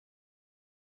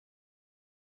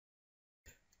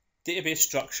Database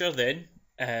structure then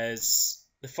is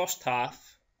the first half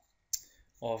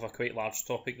of a quite large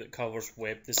topic that covers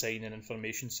web design and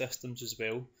information systems as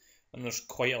well. And there's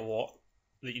quite a lot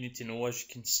that you need to know, as you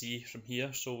can see from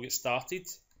here. So we'll get started.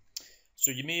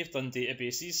 So you may have done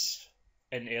databases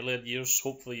in earlier years,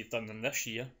 hopefully you've done them this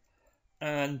year.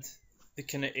 And the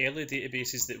kind of early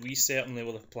databases that we certainly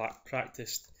will have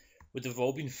practiced would have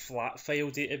all been flat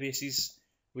file databases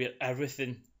where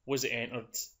everything was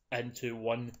entered into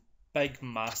one big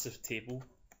massive table,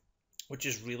 which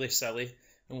is really silly,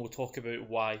 and we'll talk about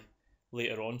why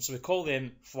later on. So we call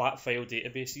them flat file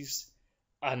databases.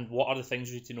 And what are the things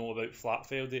you need to know about flat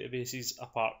file databases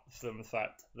apart from the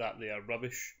fact that they are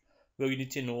rubbish? Well, you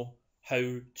need to know how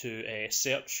to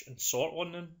search and sort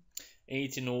on them. You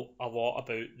need to know a lot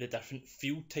about the different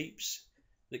field types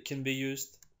that can be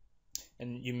used.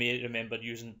 And you may remember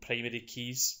using primary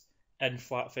keys in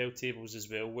flat file tables as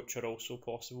well, which are also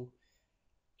possible.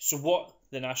 So what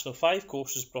the National 5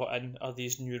 course has brought in are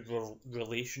these new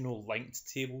relational linked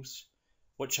tables,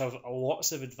 which have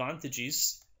lots of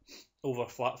advantages over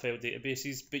flat file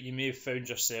databases, but you may have found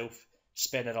yourself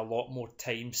spending a lot more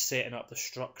time setting up the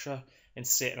structure and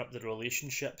setting up the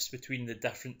relationships between the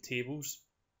different tables.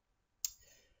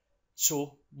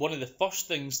 So one of the first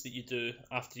things that you do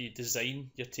after you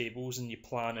design your tables and you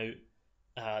plan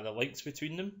out the links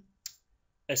between them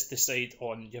is decide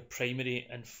on your primary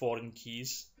and foreign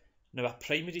keys. Now, a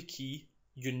primary key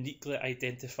uniquely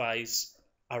identifies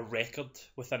a record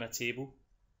within a table,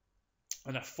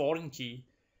 and a foreign key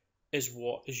is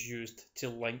what is used to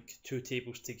link two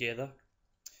tables together.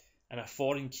 And a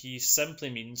foreign key simply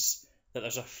means that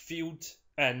there's a field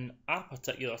in a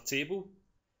particular table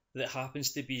that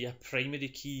happens to be a primary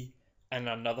key in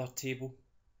another table.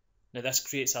 Now, this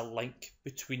creates a link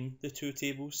between the two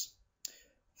tables.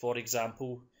 For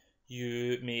example,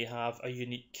 you may have a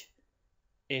unique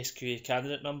SQA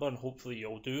candidate number, and hopefully you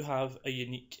all do have a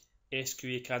unique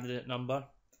SQA candidate number,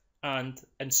 and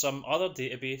in some other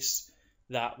database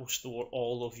that will store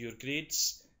all of your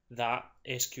grades, that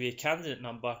SQA candidate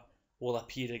number will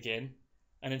appear again.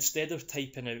 And instead of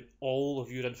typing out all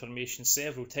of your information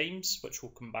several times, which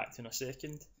we'll come back to in a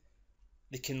second,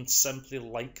 they can simply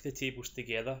link the tables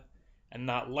together, and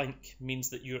that link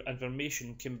means that your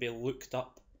information can be looked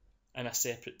up in a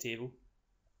separate table.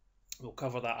 We'll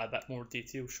cover that in a bit more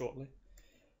detail shortly.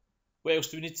 What else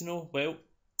do we need to know? Well,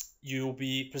 you'll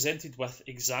be presented with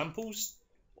examples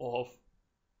of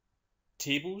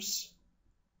tables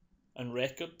and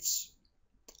records,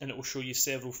 and it will show you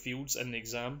several fields in the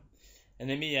exam, and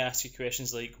they may ask you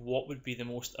questions like what would be the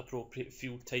most appropriate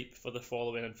field type for the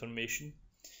following information.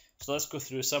 So let's go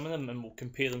through some of them and we'll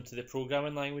compare them to the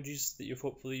programming languages that you've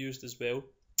hopefully used as well.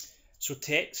 So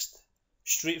text,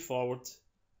 straightforward,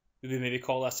 we would maybe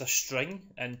call this a string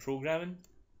in programming,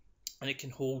 and it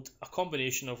can hold a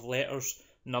combination of letters,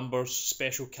 numbers,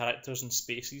 special characters and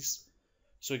spaces.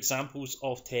 So examples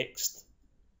of text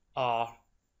are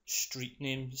street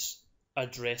names,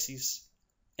 addresses,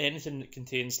 anything that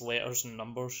contains letters and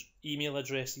numbers. Email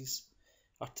addresses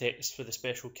are text for the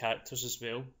special characters as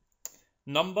well.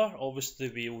 Number, obviously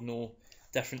we all know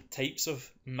different types of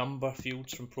number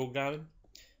fields from programming,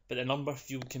 but the number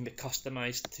field can be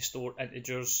customized to store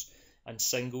integers and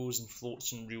singles and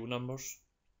floats and real numbers.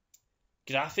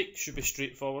 Graphic should be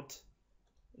straightforward.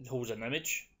 It holds an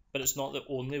image, but it's not the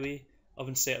only way of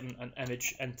inserting an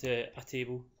image into a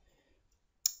table.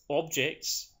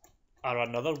 Objects are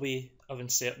another way of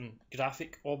inserting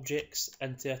graphic objects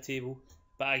into a table,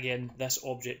 but again, this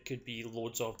object could be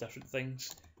loads of different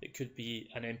things. It could be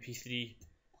an MP3,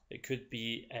 it could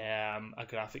be a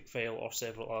graphic file, or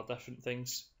several other different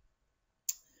things.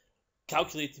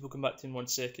 Calculated, we'll come back to in 1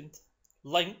 second.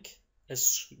 Link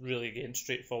is really, again,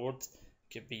 straightforward.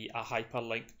 It could be a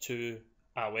hyperlink to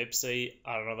a website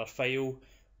or another file,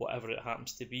 whatever it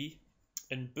happens to be.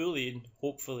 In Boolean,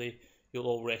 hopefully you'll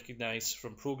all recognise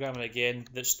from programming again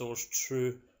that stores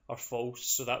true or false,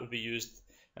 so that would be used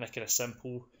in a kind of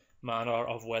simple manner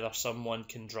of whether someone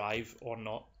can drive or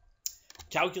not.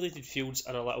 Calculated fields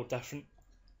are a little different.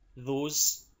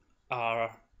 Those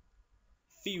are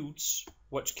fields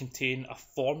which contain a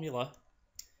formula,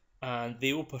 and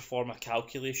they will perform a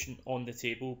calculation on the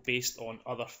table based on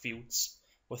other fields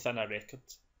within a record.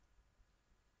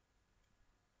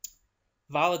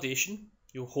 Validation,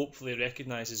 you'll hopefully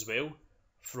recognise as well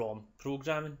from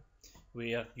programming,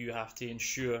 where you have to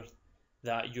ensure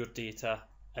that your data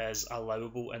is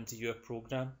allowable into your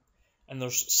program. And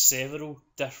there's several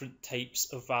different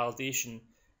types of validation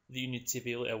that you need to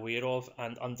be aware of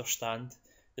and understand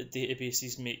that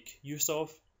databases make use of.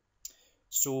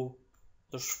 So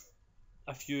there's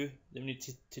a few that we need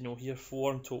to know here,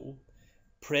 4 in total.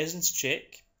 Presence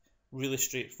check, really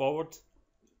straightforward.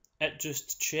 It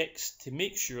just checks to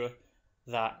make sure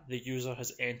that the user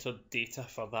has entered data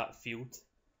for that field.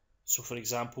 So for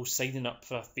example, signing up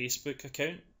for a Facebook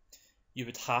account, you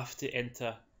would have to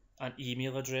enter an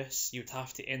email address, you would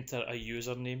have to enter a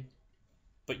username,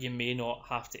 but you may not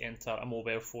have to enter a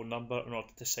mobile phone number in order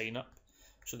to sign up.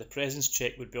 So the presence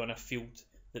check would be on a field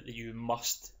that you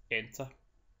must enter.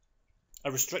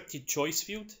 A restricted choice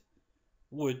field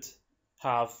would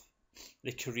have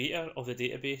the creator of the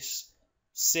database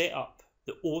set up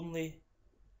the only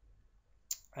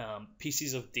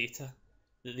pieces of data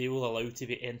that they will allow to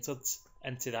be entered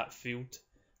into that field.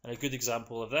 And a good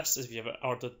example of this is if you've ever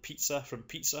ordered pizza from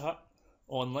Pizza Hut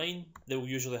online, they will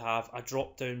usually have a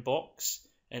drop down box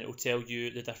and it will tell you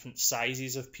the different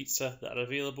sizes of pizza that are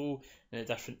available and the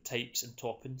different types and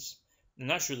toppings. And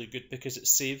that's really good because it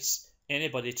saves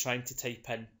anybody trying to type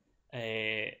in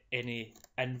any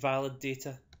invalid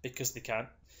data because they can't,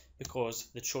 because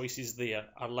the choices there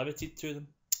are limited to them.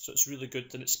 So it's really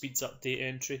good and it speeds up data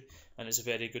entry and it's a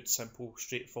very good, simple,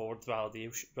 straightforward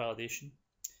validation.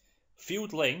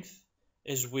 Field length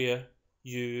is where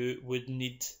you would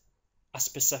need a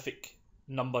specific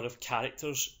number of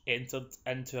characters entered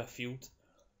into a field.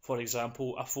 For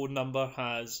example, a phone number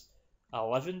has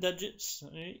 11 digits,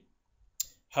 right?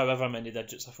 However many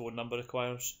digits a phone number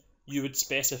requires. You would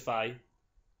specify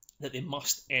that they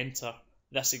must enter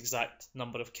this exact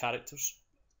number of characters.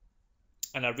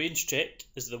 And a range check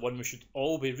is the one we should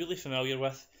all be really familiar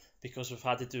with because we've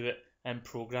had to do it in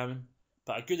programming.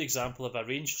 But a good example of a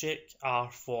range check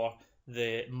are for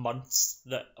the months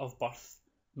of birth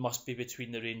must be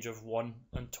between the range of 1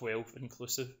 and 12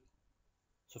 inclusive.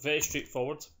 So very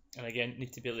straightforward, and again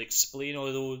need to be able to explain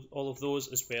all of those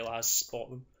as well as spot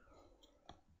them.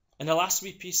 And the last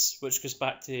wee piece, which goes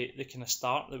back to the kind of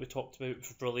start that we talked about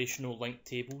with relational linked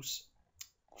tables.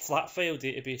 Flat file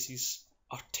databases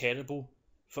are terrible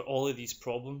for all of these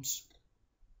problems.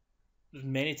 There's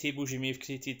many tables you may have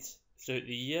created throughout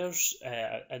the years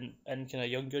in kind of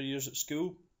younger years at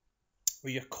school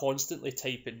where you're constantly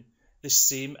typing the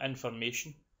same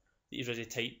information that you've already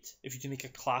typed. If you can make a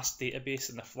class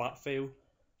database in a flat file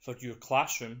for your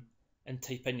classroom and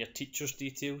type in your teacher's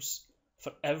details,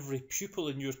 for every pupil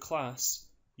in your class,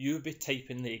 you'll be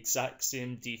typing the exact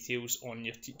same details on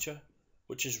your teacher,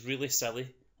 which is really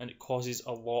silly and it causes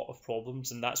a lot of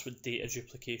problems, and that's what data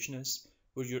duplication is,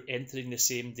 where you're entering the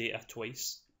same data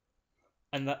twice.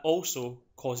 And that also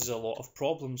causes a lot of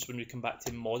problems when we come back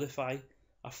to modify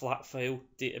a flat file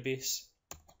database.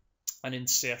 An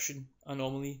insertion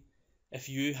anomaly. If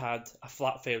you had a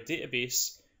flat file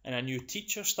database and a new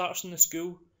teacher starts in the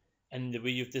school, and the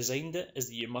way you've designed it is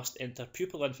that you must enter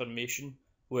pupil information,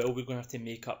 well, we're going to have to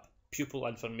make up pupil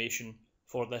information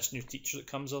for this new teacher that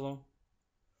comes along.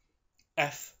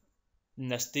 If in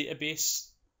this database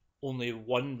only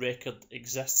one record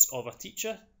exists of a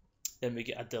teacher, then we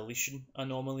get a deletion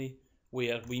anomaly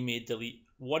where we may delete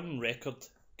one record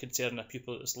concerning a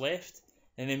pupil that's left,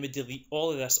 and then we delete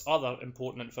all of this other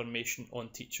important information on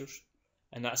teachers,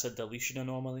 and that's a deletion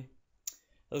anomaly.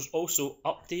 There's also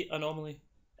update anomaly.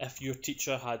 If your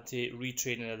teacher had to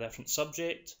retrain in a different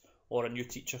subject, or a new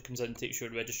teacher comes in and takes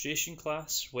your registration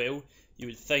class, well, you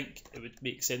would think it would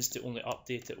make sense to only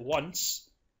update it once,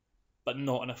 but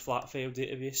not in a flat file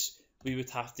database. We would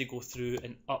have to go through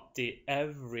and update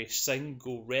every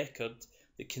single record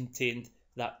that contained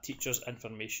that teacher's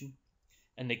information.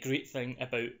 And the great thing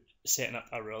about setting up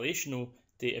a relational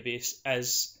database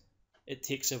is it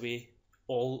takes away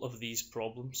all of these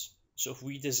problems. So if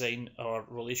we design our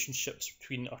relationships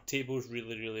between our tables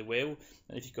really, really well,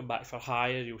 and if you come back for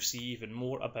higher, you'll see even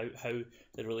more about how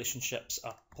the relationships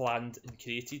are planned and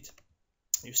created.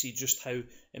 You'll see just how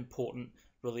important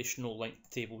relational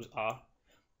linked tables are.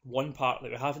 One part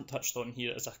that we haven't touched on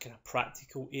here is a kind of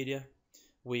practical area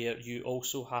where you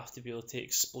also have to be able to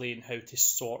explain how to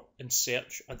sort and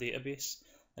search a database.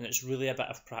 And it's really a bit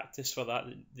of practice for that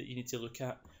you need to look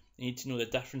at. You need to know the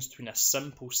difference between a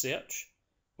simple search,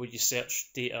 where you search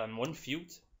data in one field,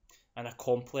 and a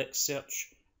complex search,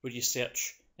 where you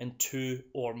search in 2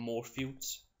 or more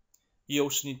fields. You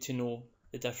also need to know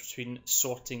the difference between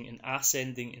sorting in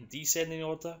ascending and descending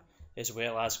order, as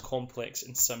well as complex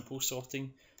and simple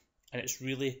sorting. And it's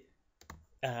really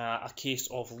a case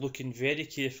of looking very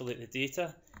carefully at the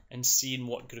data and seeing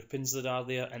what groupings there are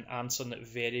there and answering it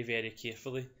very, very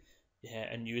carefully,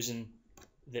 and using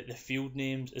the field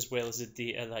names as well as the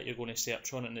data that you're going to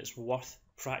search on. And it's worth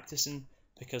practicing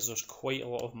because there's quite a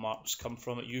lot of marks come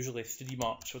from it, usually 3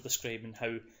 marks for describing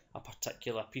how a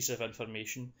particular piece of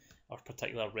information or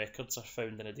particular records are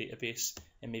found in a database,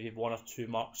 and maybe 1 or 2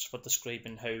 marks for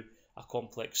describing how a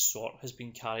complex sort has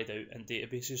been carried out in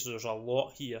databases. So there's a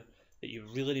lot here that you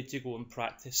really need to go and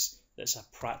practice. That's a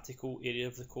practical area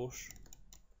of the course.